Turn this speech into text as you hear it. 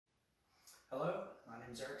Hello, my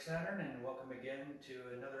name is Sateren and welcome again to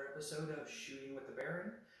another episode of Shooting with the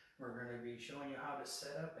Baron. We're going to be showing you how to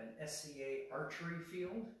set up an SCA archery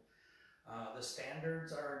field. The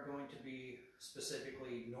standards are going to be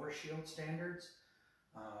specifically North Shield standards,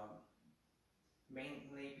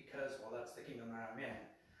 mainly because, well, that's the kingdom that I'm in.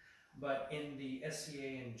 But in the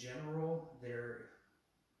SCA in general, their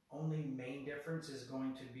only main difference is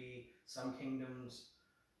going to be some kingdoms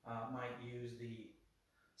might use the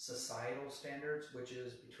societal standards, which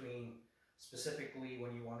is between, specifically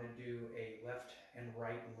when you want to do a left and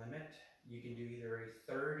right limit, you can do either a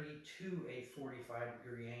 30 to a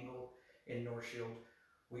 45-degree angle. In North Shield,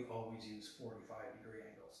 we always use 45-degree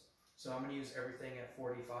angles. So I'm going to use everything at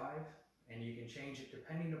 45, and you can change it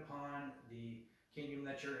depending upon the kingdom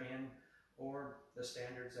that you're in or the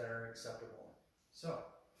standards that are acceptable. So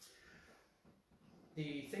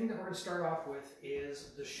the thing that we're going to start off with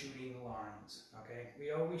is the shooting lines, okay?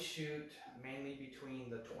 We always shoot mainly between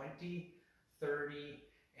the 20, 30,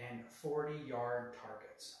 and 40-yard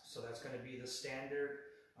targets. So that's going to be the standard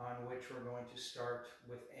on which we're going to start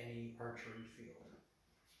with any archery field.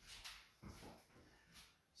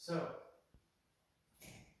 So,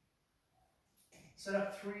 set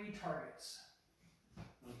up 3 targets,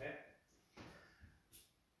 okay?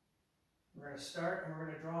 We're going to start and we're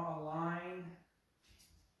going to draw a line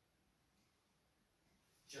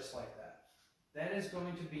just like that. That is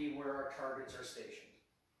going to be where our targets are stationed.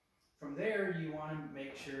 From there, you want to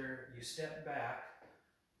make sure you step back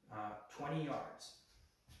 20 yards.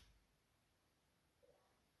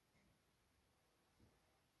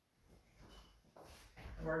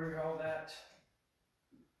 And we're going to draw that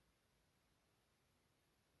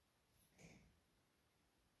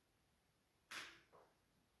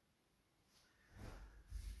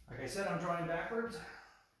like I said, I'm drawing backwards.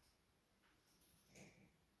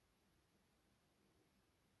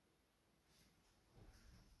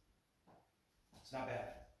 It's not bad.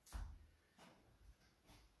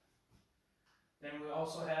 Then we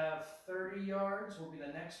also have 30 yards will be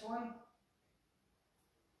the next one.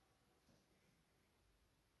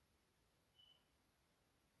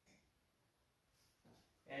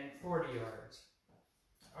 And 40 yards.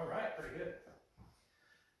 All right, pretty good.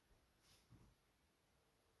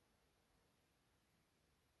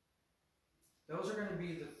 Those are going to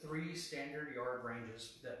be the 3 standard yard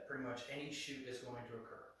ranges that pretty much any shoot is going to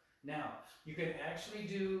occur. Now, you can actually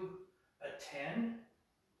do a 10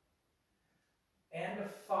 and a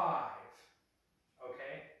 5,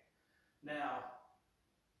 okay? Now,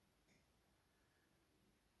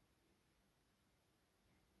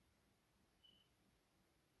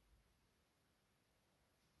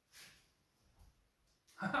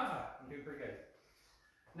 I'm doing pretty good.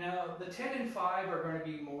 Now, the 10 and 5 are going to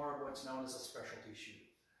be more of what's known as a specialty shoot.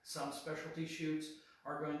 Some specialty shoots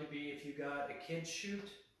are going to be if you got a kid's shoot,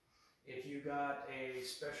 if you got a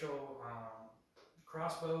special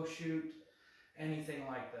crossbow shoot, anything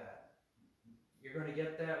like that. You're going to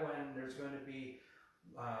get that when there's going to be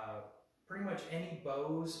pretty much any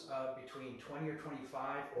bows between 20 or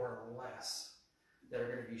 25 or less that are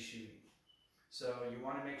going to be shooting. So you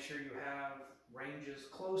want to make sure you have ranges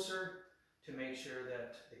closer to make sure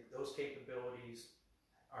that those capabilities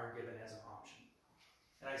are given as an option.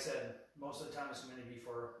 And I said, most of the time it's going to be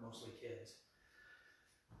for mostly kids.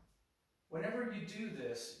 Whenever you do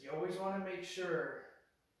this, you always want to make sure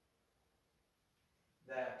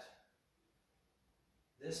that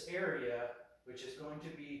this area, which is going to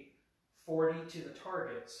be 40 to the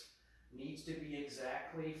targets, needs to be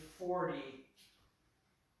exactly 40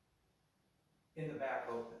 in the back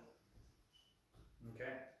open.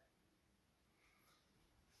 Okay?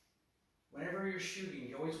 Whenever you're shooting,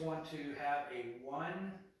 you always want to have a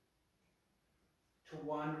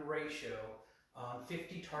 1-to-1 ratio on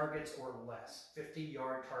 50 targets or less,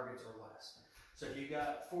 50-yard targets or less. So if you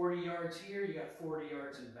got 40 yards here, you got 40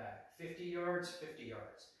 yards in the back. 50 yards, 50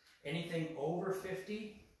 yards. Anything over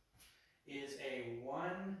 50 is a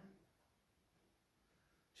 1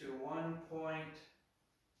 to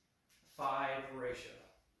 1.5 ratio,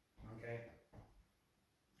 okay?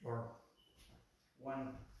 Or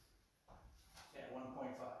 1.5.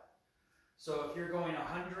 So if you're going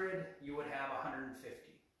 100, you would have 150.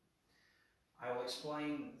 I will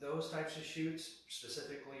explain those types of shoots,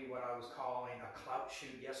 specifically what I was calling a clout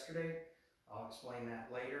shoot yesterday. I'll explain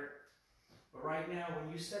that later. But right now,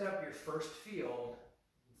 when you set up your first field,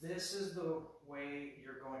 this is the way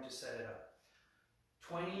you're going to set it up.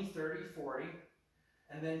 20, 30, 40.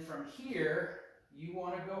 And then from here, you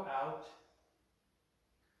want to go out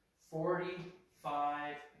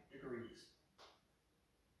 45 degrees.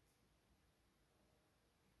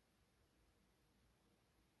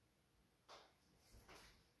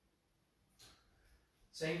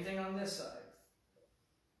 Same thing on this side.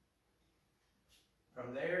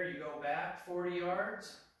 From there, you go back 40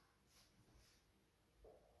 yards.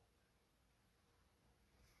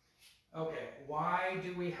 Okay, why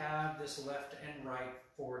do we have this left and right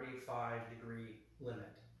 45-degree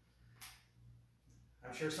limit?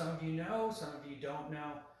 I'm sure some of you know, some of you don't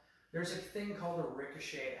know. There's a thing called a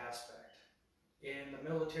ricochet aspect. In the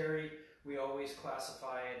military, we always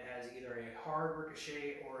classify it as either a hard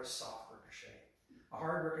ricochet or a soft ricochet. A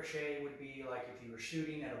hard ricochet would be like if you were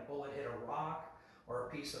shooting and a bullet hit a rock or a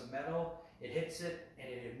piece of metal, it hits it and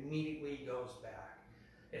it immediately goes back.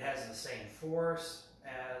 It has the same force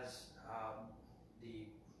as the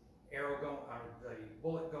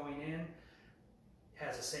bullet going in,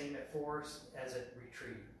 has the same force as it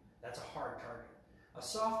retreating. That's a hard target. A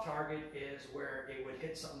soft target is where it would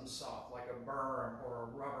hit something soft, like a berm or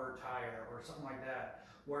a rubber tire or something like that,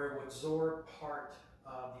 where it would absorb part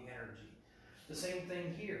of the energy. The same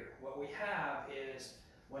thing here. What we have is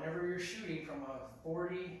whenever you're shooting from a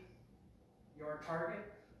 40-yard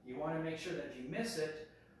target, you want to make sure that if you miss it,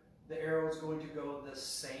 the arrow is going to go the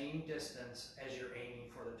same distance as you're aiming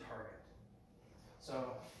for the target.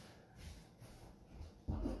 So,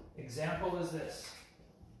 example is this.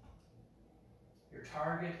 Your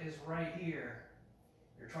target is right here.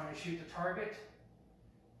 You're trying to shoot the target.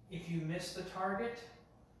 If you miss the target,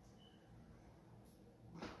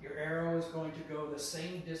 your arrow is going to go the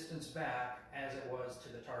same distance back as it was to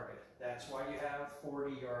the target. That's why you have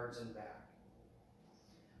 40 yards and back.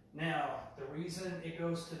 Now, the reason it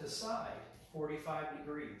goes to the side, 45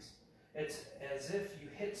 degrees, it's as if you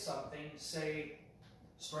hit something, say,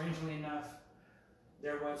 strangely enough,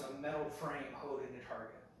 there was a metal frame holding the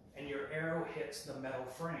target, and your arrow hits the metal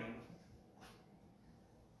frame.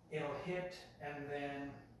 It'll hit and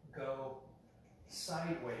then go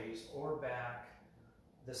sideways or back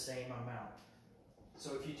the same amount.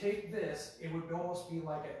 So if you take this, it would almost be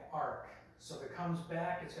like an arc. So if it comes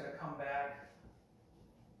back, it's going to come back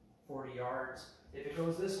 40 yards. If it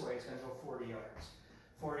goes this way, it's going to go 40 yards.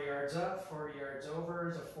 40 yards up, 40 yards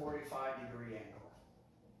over is a 45-degree angle.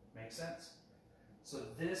 Make sense? So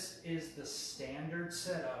this is the standard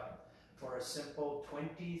setup for a simple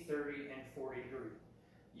 20, 30, and 40 degree.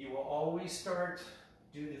 You will always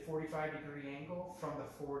do the 45-degree angle from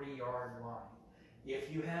the 40-yard line.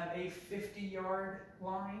 If you have a 50-yard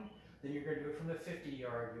line, then you're going to do it from the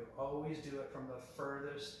 50-yard. You always do it from the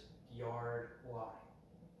furthest yard line.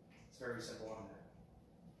 It's very simple on that.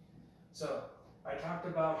 So I talked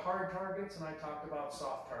about hard targets and I talked about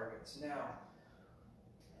soft targets. Now,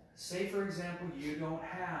 say for example, you don't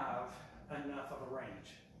have enough of a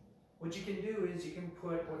range. What you can do is you can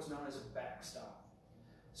put what's known as a backstop.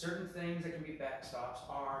 Certain things that can be backstops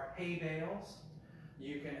are hay bales.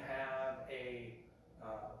 You can have a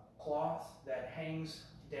cloth that hangs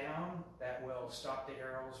down that will stop the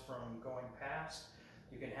arrows from going past.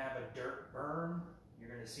 You can have a dirt berm. You're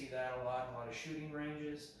going to see that a lot in a lot of shooting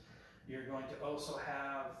ranges. You're going to also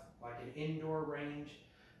have like an indoor range,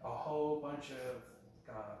 a whole bunch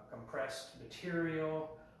of compressed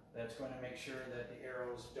material that's going to make sure that the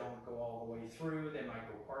arrows don't go all the way through. They might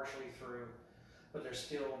go partially through, but they're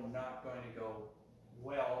still not going to go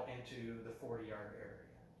well into the 40-yard area.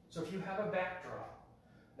 So if you have a backdrop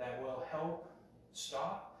that will help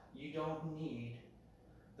stop, you don't need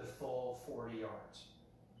the full 40 yards.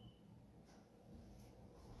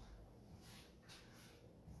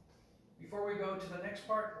 Before we go to the next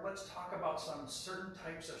part, let's talk about some certain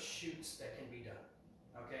types of shoots that can be done.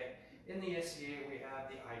 Okay, in the SCA we have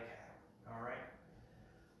the ICAP, all right?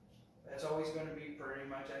 That's always going to be pretty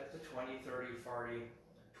much at the 20, 30,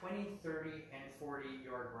 30, and 40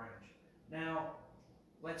 yard range. Now,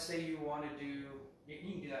 let's say you want to do, you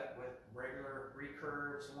can do that with regular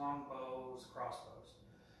recurves, long bows, crossbows.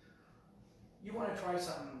 You want to try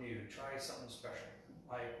something new, try something special.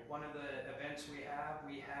 Like one of the events we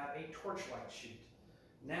have a torchlight shoot.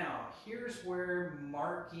 Now, here's where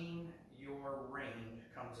marking your range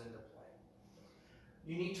comes into play.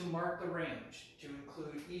 You need to mark the range to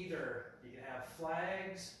include either, you can have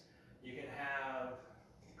flags, you can have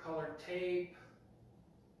colored tape,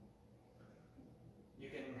 you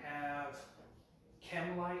can have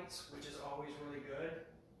chem lights, which is always really good.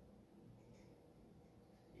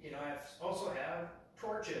 You can also have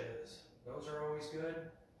torches. Those are always good.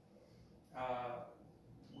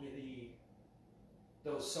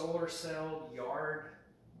 Those solar cell yard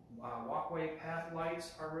walkway path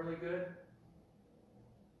lights are really good.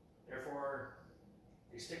 Therefore,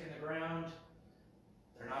 they stick in the ground.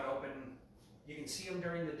 They're not open. You can see them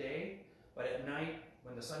during the day, but at night,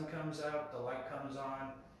 when the sun comes out, the light comes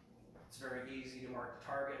on. It's very easy to mark the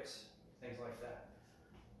targets, things like that.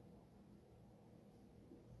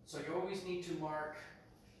 So you always need to mark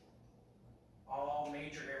all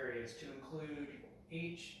major areas to include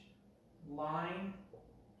each line.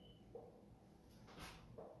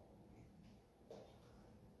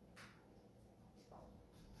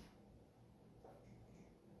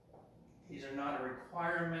 These are not a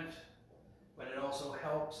requirement, but it also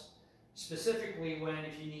helps. Specifically when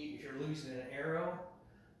if you're losing an arrow,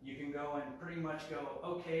 you can go and pretty much go,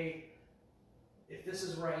 okay, if this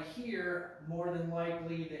is right here, more than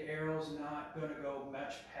likely the arrow's not going to go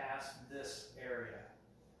much past this area.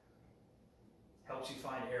 Helps you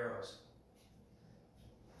find arrows.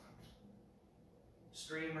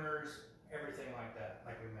 Streamers, everything like that,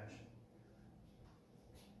 like we mentioned.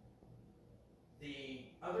 The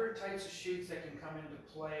other types of shoots that can come into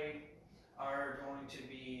play are going to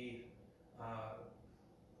be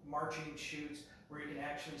marching shoots, where you can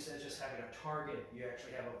actually, instead of just having a target, you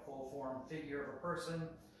actually have a full form figure of a person.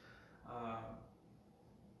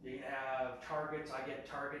 You can have targets. I get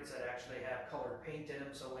targets that actually have colored paint in them,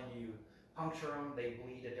 so when you puncture them, they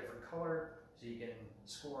bleed a different color, so you can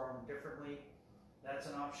score them differently. That's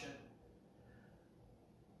an option.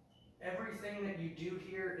 Everything that you do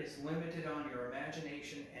here is limited on your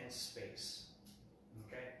imagination and space.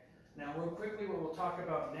 Okay? Now, real quickly, what we'll talk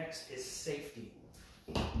about next is safety.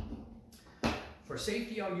 For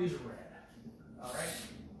safety, I'll use red. All right?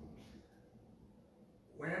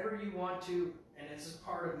 Whenever you want to, and this is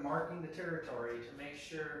part of marking the territory to make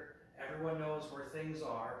sure everyone knows where things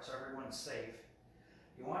are, so everyone's safe,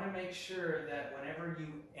 you want to make sure that whenever you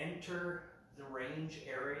enter the range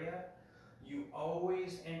area, you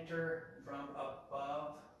always enter from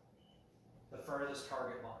above the furthest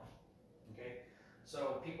target line. Okay?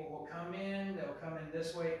 So people will come in, they'll come in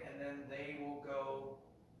this way, and then they will go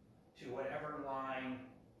to whatever line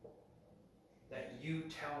that you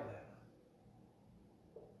tell them.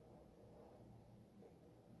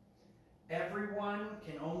 Everyone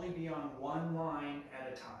can only be on one line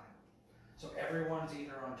at a time. So everyone's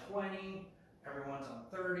either on 20, everyone's on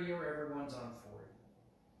 30, or everyone's on 40.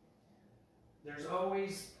 There's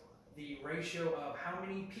always the ratio of how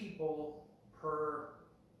many people per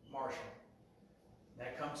marshal.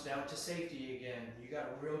 That comes down to safety again. You got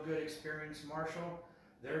a real good experienced marshal,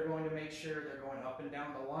 they're going to make sure they're going up and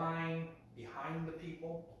down the line, behind the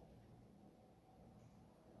people,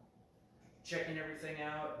 checking everything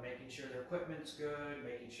out, making sure their equipment's good,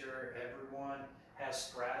 making sure everyone has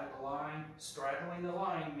straddled the line. Straddling the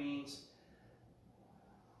line means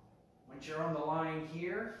once you're on the line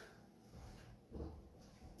here,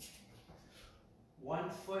 1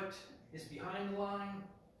 foot is behind the line,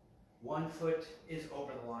 1 foot is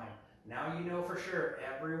over the line. Now you know for sure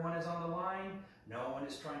everyone is on the line, no one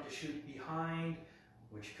is trying to shoot behind,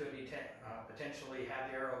 which could potentially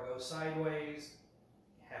have the arrow go sideways,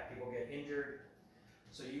 have people get injured.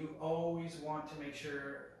 So you always want to make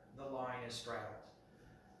sure the line is straddled.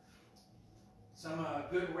 Some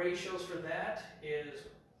good ratios for that is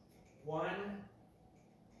 1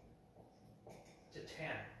 to 10.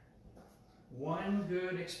 1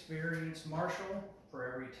 good experienced marshal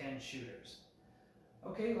for every 10 shooters.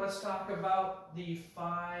 Okay, let's talk about the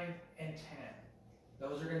 5 and 10.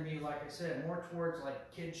 Those are going to be, like I said, more towards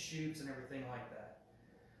like kids shoots and everything like that.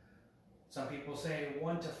 Some people say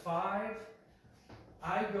 1 to 5.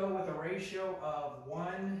 I go with a ratio of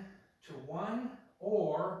 1 to 1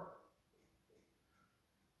 or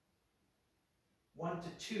 1 to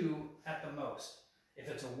 2 at the most. If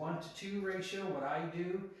it's a 1 to 2 ratio, what I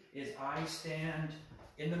do is I stand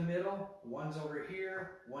in the middle, one's over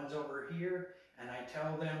here, one's over here, and I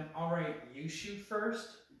tell them, all right, you shoot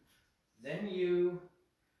first, then you,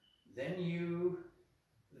 then you,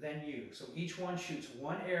 then you. So each one shoots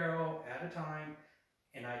 1 arrow at a time,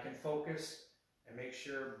 and I can focus and make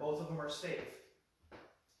sure both of them are safe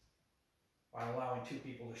while allowing 2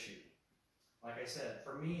 people to shoot. Like I said,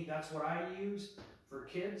 for me, that's what I use. For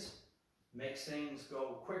kids, makes things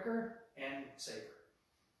go quicker and safer.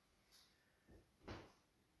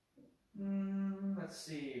 Let's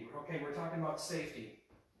see. Okay, we're talking about safety.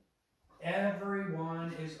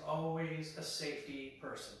 Everyone is always a safety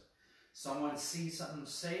person. Someone sees something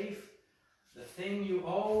safe, the thing you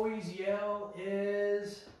always yell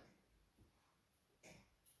is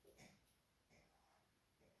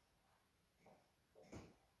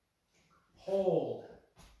hold.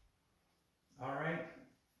 All right?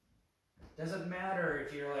 Doesn't matter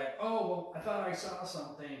if you're like, oh, well, I thought I saw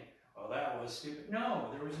something. Oh, that was stupid. No,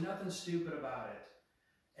 there was nothing stupid about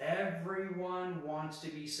it. Everyone wants to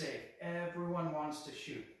be safe. Everyone wants to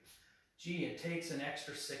shoot. Gee, it takes an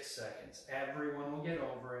extra 6 seconds. Everyone will get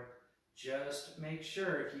over it. Just make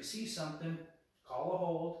sure if you see something, call a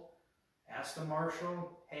hold, Ask the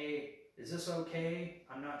marshal, hey, is this okay?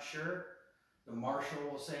 I'm not sure. The marshal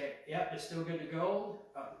will say, yep, it's still good to go.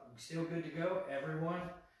 Still good to go. Everyone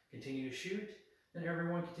continue to shoot. Then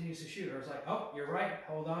everyone continues to shoot. Or it's like, oh, you're right.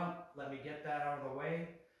 Hold on. Let me get that out of the way.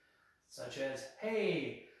 Such as,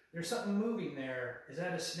 hey, there's something moving there. Is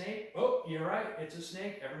that a snake? Oh, you're right. It's a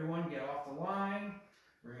snake. Everyone get off the line.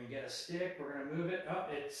 We're going to get a stick. We're going to move it. Oh,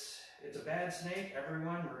 it's a bad snake.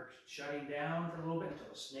 Everyone, we're shutting down for a little bit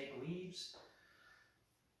until the snake leaves.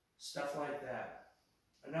 Stuff like that.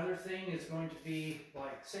 Another thing is going to be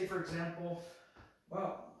like, say for example,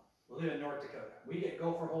 well, we live in North Dakota. We get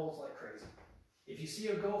gopher holes like crazy. If you see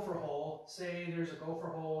a gopher hole, say there's a gopher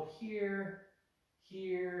hole here,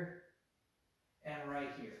 here, and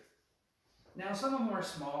right here. Now some of them are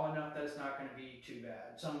small enough that it's not going to be too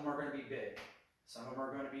bad. Some of them are going to be big. Some of them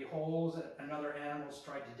are going to be holes that another animal's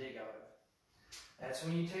tried to dig out of. That's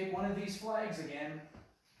when you take one of these flags again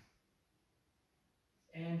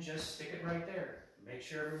and just stick it right there. Make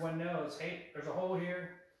sure everyone knows, hey, there's a hole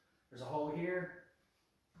here, there's a hole here.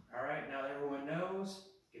 All right, now that everyone knows,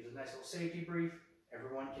 gives a nice little safety brief.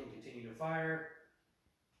 Everyone can continue to fire.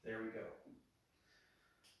 There we go.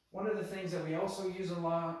 One of the things that we also use a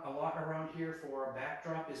lot around here for a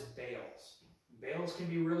backdrop is bales. Bales can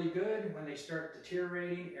be really good when they start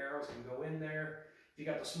deteriorating. Arrows can go in there. If you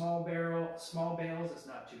got the small bales, it's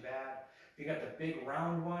not too bad. If you got the big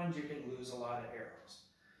round ones, you can lose a lot of arrows.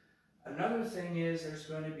 Another thing is there's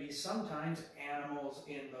going to be sometimes animals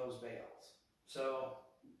in those bales. So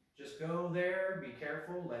just go there, be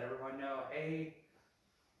careful, let everyone know, hey,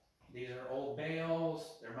 these are old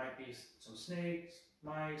bales. There might be some snakes,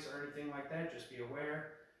 mice, or anything like that. Just be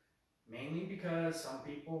aware. Mainly because some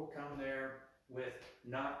people come there with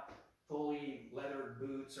not fully leathered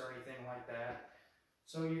boots or anything like that.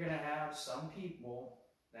 So you're going to have some people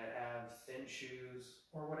that have thin shoes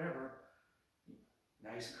or whatever.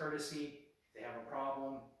 Nice courtesy. If they have a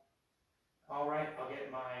problem, all right, I'll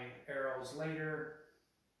get my arrows later.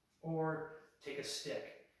 Or take a stick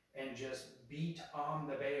and just beat on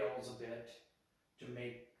the bales a bit to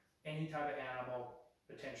make any type of animal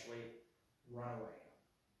potentially run away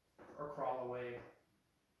or crawl away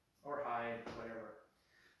or hide, whatever.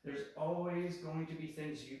 There's always going to be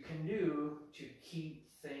things you can do to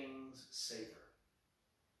keep things safer.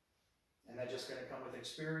 And that's just going to come with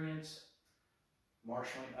experience,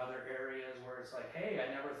 marshaling other areas where it's like, hey,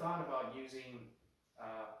 I never thought about using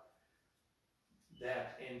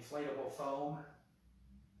that inflatable foam.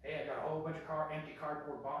 Hey, I got a whole bunch of empty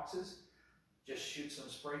cardboard boxes. Just shoot some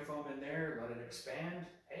spray foam in there, let it expand.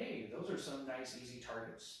 Hey, those are some nice, easy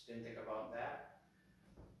targets. Didn't think about that.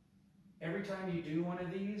 Every time you do one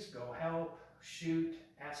of these, go help, shoot,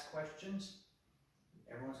 ask questions.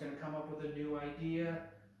 Everyone's going to come up with a new idea,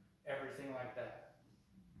 everything like that.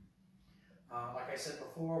 Like I said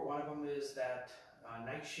before, one of them is that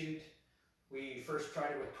night shoot. We first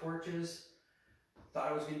tried it with torches.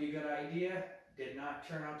 Thought it was going to be a good idea. Did not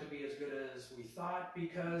turn out to be as good as we thought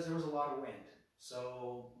because there was a lot of wind.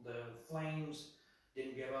 So the flames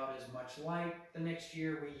didn't give out as much light. The next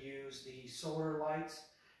year we used the solar lights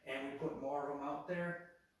and we put more of them out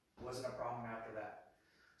there. Wasn't a problem after that.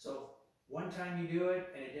 So one time you do it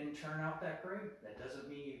and it didn't turn out that great, that doesn't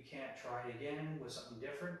mean you can't try it again with something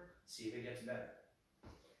different. See if it gets better.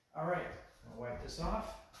 All right, I'll wipe this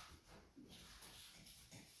off.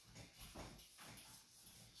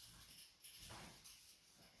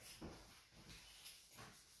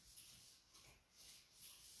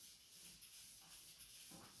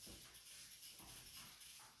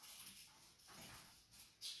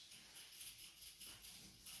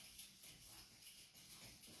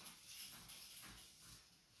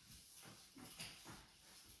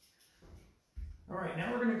 All right,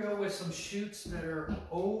 now we're going to go with some shoots that are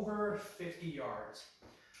over 50 yards.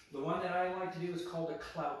 The one that I like to do is called a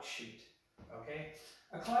clout shoot, okay?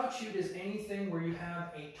 A clout shoot is anything where you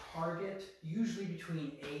have a target, usually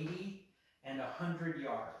between 80 and 100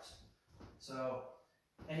 yards. So,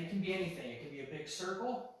 and it can be anything. It can be a big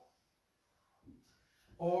circle,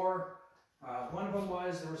 or one of them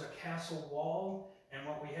was, there was a castle wall, and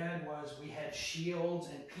what we had was, we had shields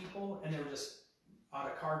and people, and they were just out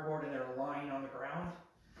of cardboard and they're lying on the ground.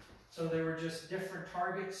 So they were just different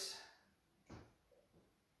targets.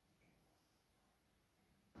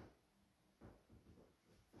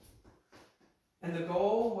 And the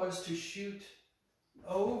goal was to shoot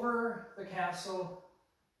over the castle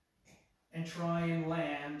and try and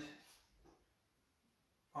land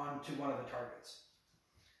onto one of the targets.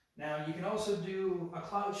 Now you can also do a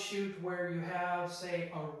clout shoot where you have,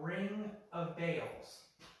 say, a ring of bales.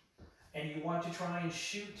 And you want to try and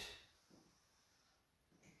shoot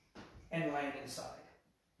and land inside.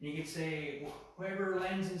 And you could say whoever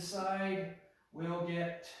lands inside will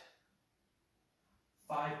get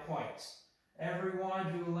 5 points. Everyone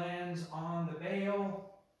who lands on the bale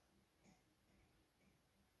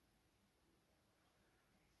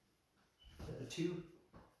a 2?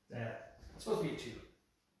 It's supposed to be a 2.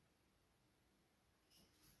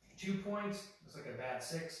 2 points, looks like a bad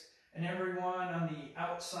 6. And everyone on the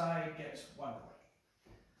outside gets 1 point.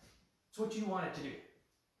 It's what you want it to do,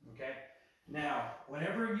 okay? Now,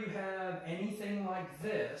 whenever you have anything like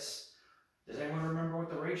this, does anyone remember what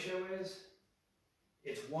the ratio is?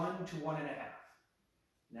 It's 1 to 1.5.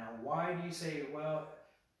 Now, why do you say, well,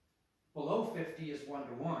 below 50 is 1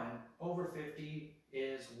 to 1, over 50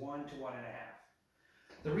 is 1 to 1.5?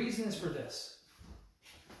 The reason is for this.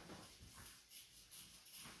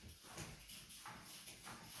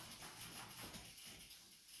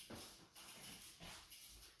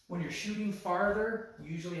 When you're shooting farther,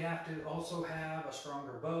 you usually have to also have a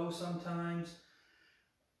stronger bow sometimes.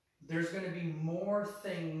 There's going to be more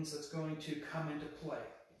things that's going to come into play.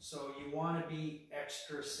 So you want to be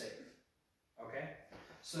extra safe, okay?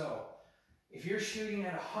 So if you're shooting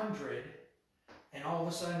at 100 and all of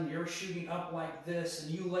a sudden you're shooting up like this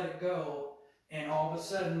and you let it go and all of a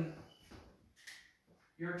sudden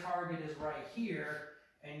your target is right here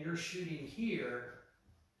and you're shooting here,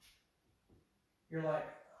 you're like,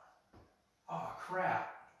 oh crap.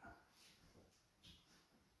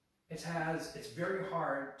 It's very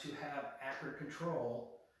hard to have accurate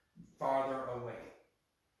control farther away.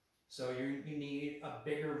 So you need a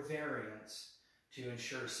bigger variance to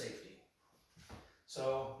ensure safety.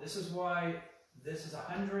 So this is why this is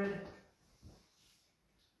 100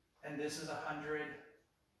 and this is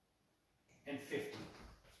 150.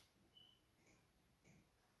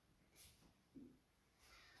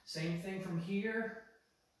 Same thing from here.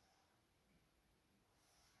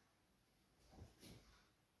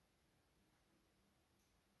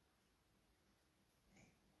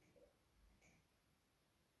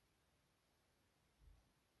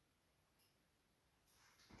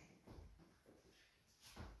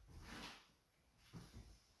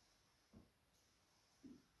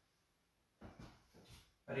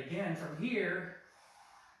 But again, from here,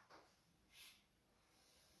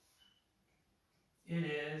 it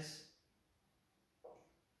is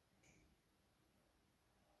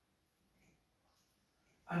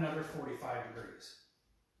another 45 degrees.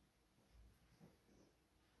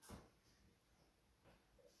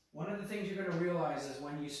 One of the things you're going to realize is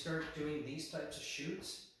when you start doing these types of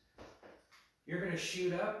shoots, you're going to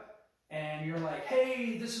shoot up and you're like,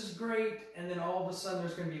 hey, this is great. And then all of a sudden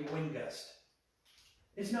there's going to be a wind gust.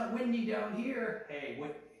 It's not windy down here. Hey,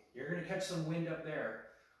 you're going to catch some wind up there.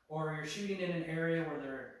 Or you're shooting in an area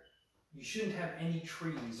where you shouldn't have any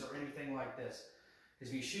trees or anything like this.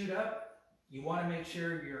 Because if you shoot up, you want to make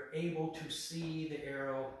sure you're able to see the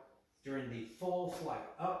arrow during the full flight,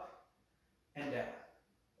 up and down.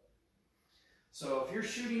 So if you're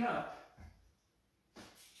shooting up,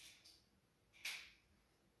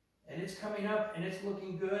 and it's coming up and it's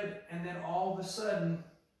looking good, and then all of a sudden,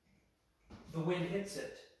 the wind hits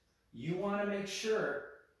it, you want to make sure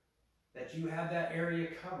that you have that area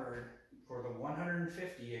covered for the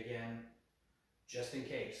 150 again, just in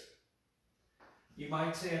case. You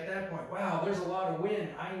might say at that point, wow, there's a lot of wind.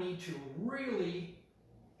 I need to really,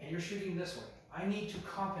 and you're shooting this way, I need to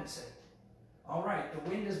compensate. All right, the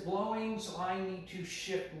wind is blowing, so I need to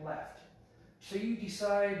shift left. So you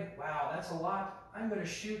decide, wow, that's a lot. I'm going to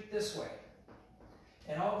shoot this way.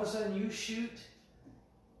 And all of a sudden you shoot,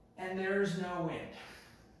 and there's no wind.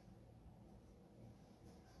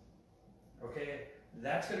 Okay,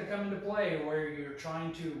 that's going to come into play where you're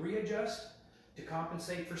trying to readjust to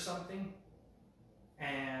compensate for something,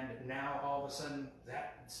 and now all of a sudden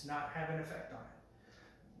that's not having an effect on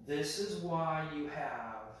it. This is why you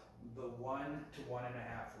have the 1 to 1.5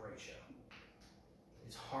 ratio.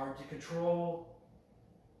 It's hard to control.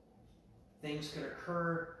 Things could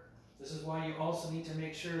occur. This is why you also need to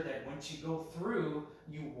make sure that once you go through,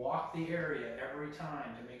 you walk the area every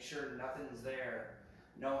time to make sure nothing's there.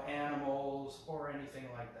 No animals or anything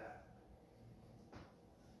like that.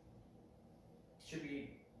 Should be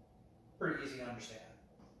pretty easy to understand.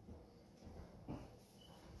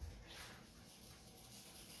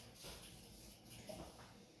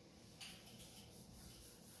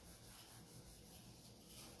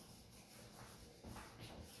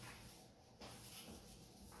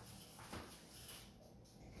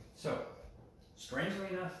 So, strangely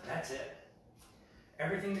enough, that's it.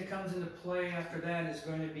 Everything that comes into play after that is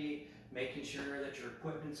going to be making sure that your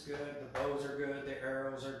equipment's good, the bows are good, the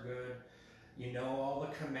arrows are good, you know all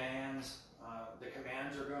the commands, The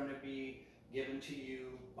commands are going to be given to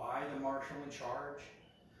you by the marshal in charge.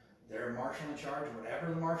 They're marshal in charge.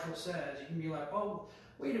 Whatever the marshal says, you can be like, oh,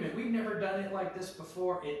 wait a minute, we've never done it like this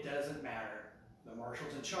before. It doesn't matter. The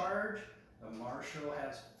marshal's in charge. The marshal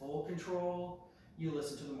has full control. You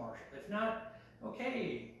listen to the marshal. If not,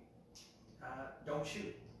 okay, don't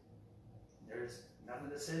shoot. There's nothing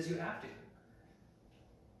that says you have to.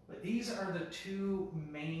 But these are the two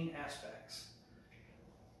main aspects.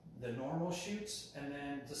 The normal shoots and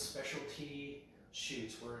then the specialty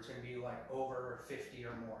shoots where it's going to be like over 50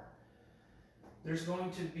 or more. There's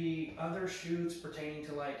going to be other shoots pertaining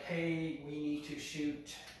to like, hey, we need to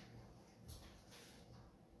shoot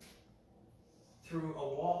through a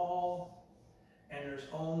wall and there's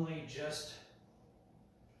only just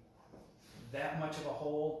that much of a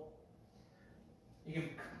hole. You can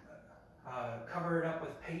cover it up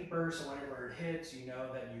with paper so whenever it hits, you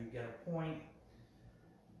know that you get a point.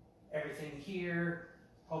 Everything here,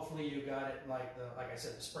 hopefully you got it like I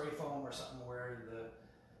said, the spray foam or something where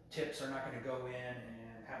the tips are not going to go in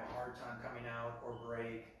and have a hard time coming out or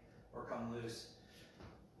break or come loose.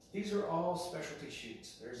 These are all specialty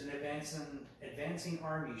shoots. There's an advancing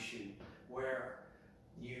army shoot where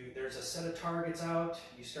there's a set of targets out,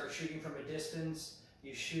 you start shooting from a distance,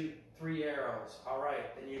 you shoot 3 arrows. All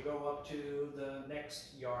right, then you go up to the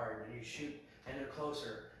next yard and you shoot and they're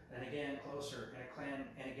closer, and again closer,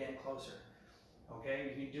 and again closer.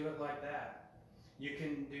 Okay, you can do it like that. You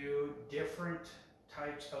can do different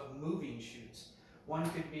types of moving shoots. One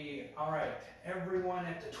could be, all right, everyone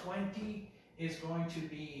at the 20 is going to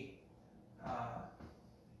be,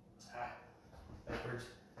 backwards.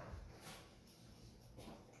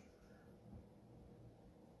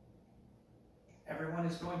 Everyone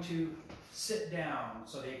is going to sit down,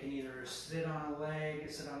 so they can either sit on a leg,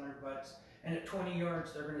 sit on their butts, and at 20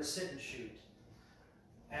 yards, they're going to sit and shoot.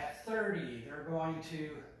 At 30, they're going to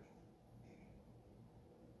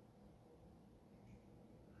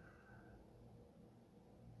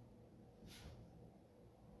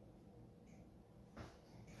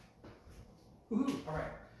all right.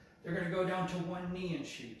 They're going to go down to one knee and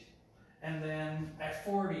shoot. And then at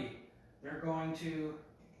 40, they're going to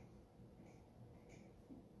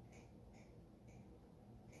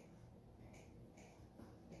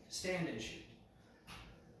stand and shoot.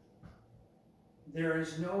 There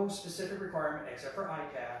is no specific requirement except for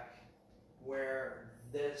ICAC where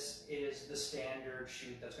this is the standard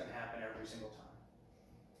shoot that's going to happen every single time.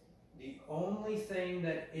 The only thing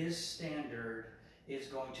that is standard is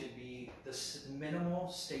going to be the minimal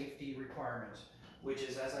safety requirements, which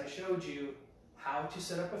is, as I showed you, how to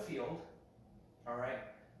set up a field. All right,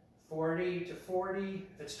 40 to 40,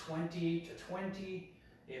 if it's 20 to 20,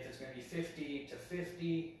 if it's going to be 50 to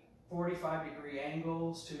 50, 45-degree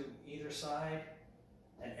angles to either side,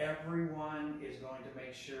 and everyone is going to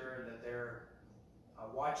make sure that they're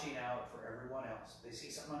watching out for everyone else. They see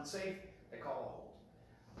something unsafe, they call a hold.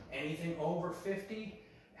 Anything over 50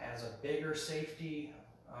 has a bigger safety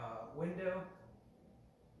window.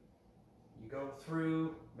 You go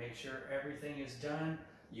through, make sure everything is done.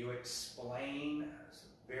 You explain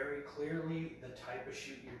very clearly the type of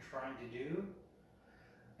shoot you're trying to do.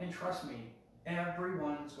 And trust me,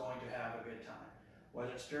 everyone's going to have a good time.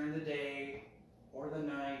 Whether it's during the day or the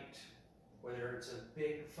night, whether it's a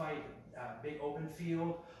big fight, big open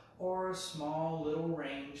field, or a small little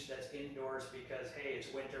range that's indoors because, hey,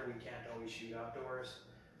 it's winter, we can't always shoot outdoors.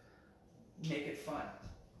 Make it fun.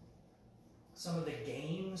 Some of the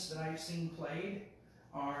games that I've seen played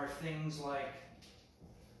are things like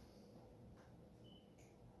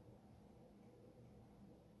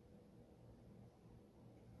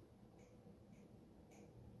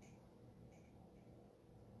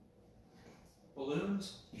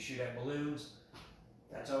balloons. You shoot at balloons.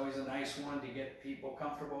 That's always a nice one to get people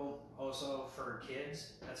comfortable. Also for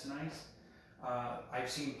kids, that's nice. I've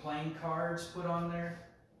seen playing cards put on there.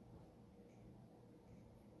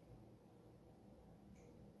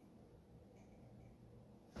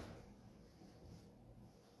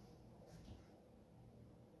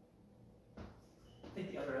 I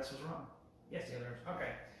think the other S was wrong. Yes, the other S.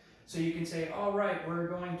 Okay. So you can say, all right, we're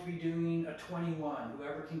going to be doing a 21.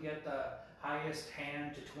 Whoever can get the highest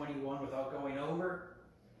hand to 21 without going over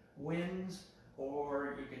wins.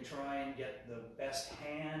 Or you can try and get the best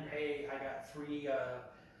hand. Hey, I got three of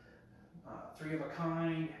a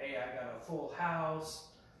kind. Hey, I got a full house.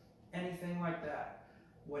 Anything like that.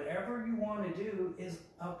 Whatever you want to do is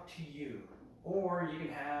up to you. Or you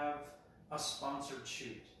can have a sponsored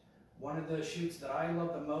shoot. One of the shoots that I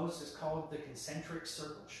love the most is called the concentric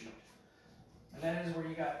circle shoot. And that is where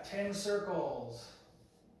you got 10 circles.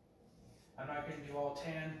 I'm not going to do all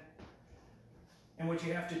 10. And what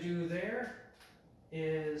you have to do there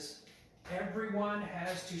is everyone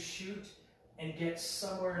has to shoot and get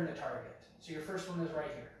somewhere in the target. So your first one is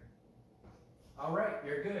right here. All right,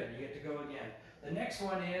 you're good. You get to go again. The next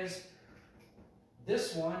one is,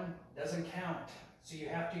 this one doesn't count. So you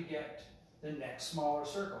have to get the next smaller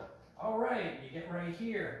circle. All right, you get right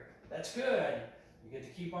here. That's good. You get to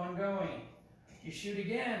keep on going. You shoot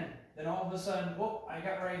again. Then all of a sudden, whoop, I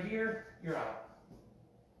got right here, you're out.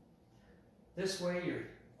 This way, you're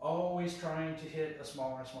always trying to hit a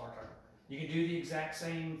smaller and smaller target. You can do the exact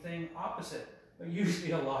same thing opposite, but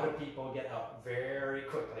usually a lot of people get out very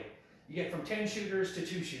quickly. You get from 10 shooters to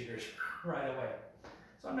 2 shooters right away.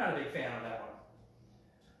 So I'm not a big fan of that one.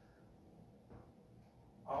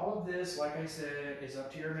 All of this, like I said, is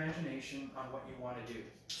up to your imagination on what you want to do.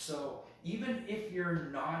 So even if you're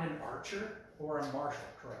not an archer or a marshal,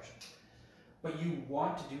 correction, but you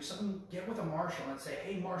want to do something, get with a marshal and say,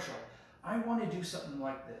 hey marshal, I want to do something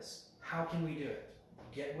like this. How can we do it?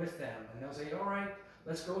 Get with them and they'll say, all right,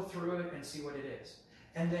 let's go through it and see what it is.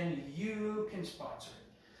 And then you can sponsor it.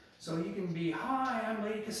 So you can be, hi, I'm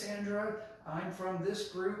Lady Cassandra, I'm from this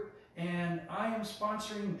group, and I am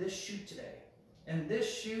sponsoring this shoot today. And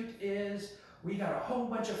this shoot is, we got a whole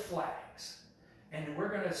bunch of flags. And we're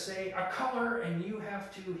going to say a color, and you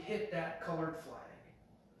have to hit that colored flag.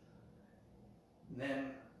 And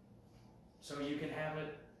then, so you can have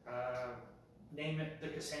it, name it the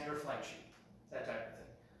Cassandra flag shoot, that type of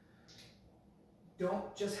thing.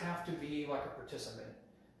 Don't just have to be like a participant.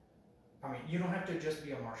 I mean, you don't have to just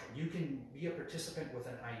be a marshal. You can be a participant with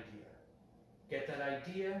an idea. Get that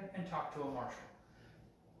idea and talk to a marshal.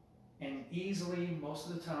 And easily, most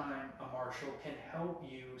of the time, a marshal can help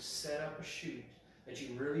you set up a shoot that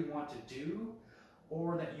you really want to do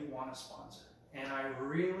or that you want to sponsor. And I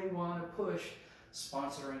really want to push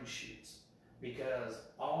sponsoring shoots because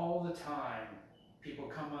all the time people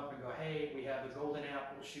come up and go, hey, we have the Golden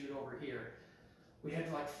Apple shoot over here. We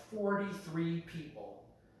had like 43 people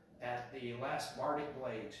at the last Bardic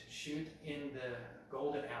Blade shoot in the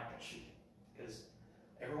Golden Apple shoot because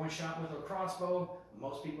everyone shot with a crossbow.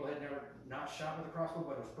 Most people had never not shot with a crossbow,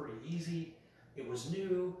 but it was pretty easy. It was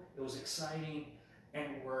new, it was exciting,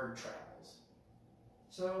 and word travels.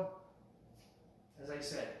 So, as I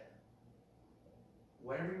said,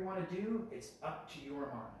 whatever you want to do, it's up to your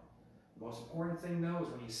mind. The most important thing though is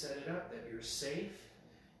when you set it up that you're safe,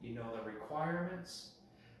 you know the requirements,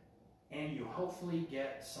 and you hopefully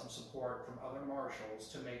get some support from other marshals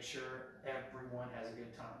to make sure everyone has a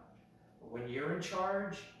good time. But when you're in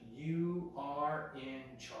charge, you are in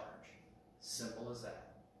charge. Simple as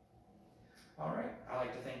that. All right, I'd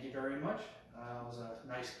like to thank you very much. It was a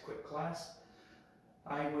nice quick class.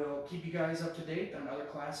 I will keep you guys up to date on other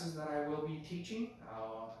classes that I will be teaching.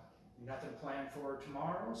 Nothing planned for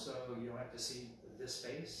tomorrow, so you don't have to see this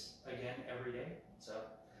face again every day. So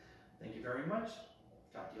thank you very much.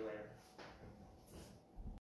 Talk to you later.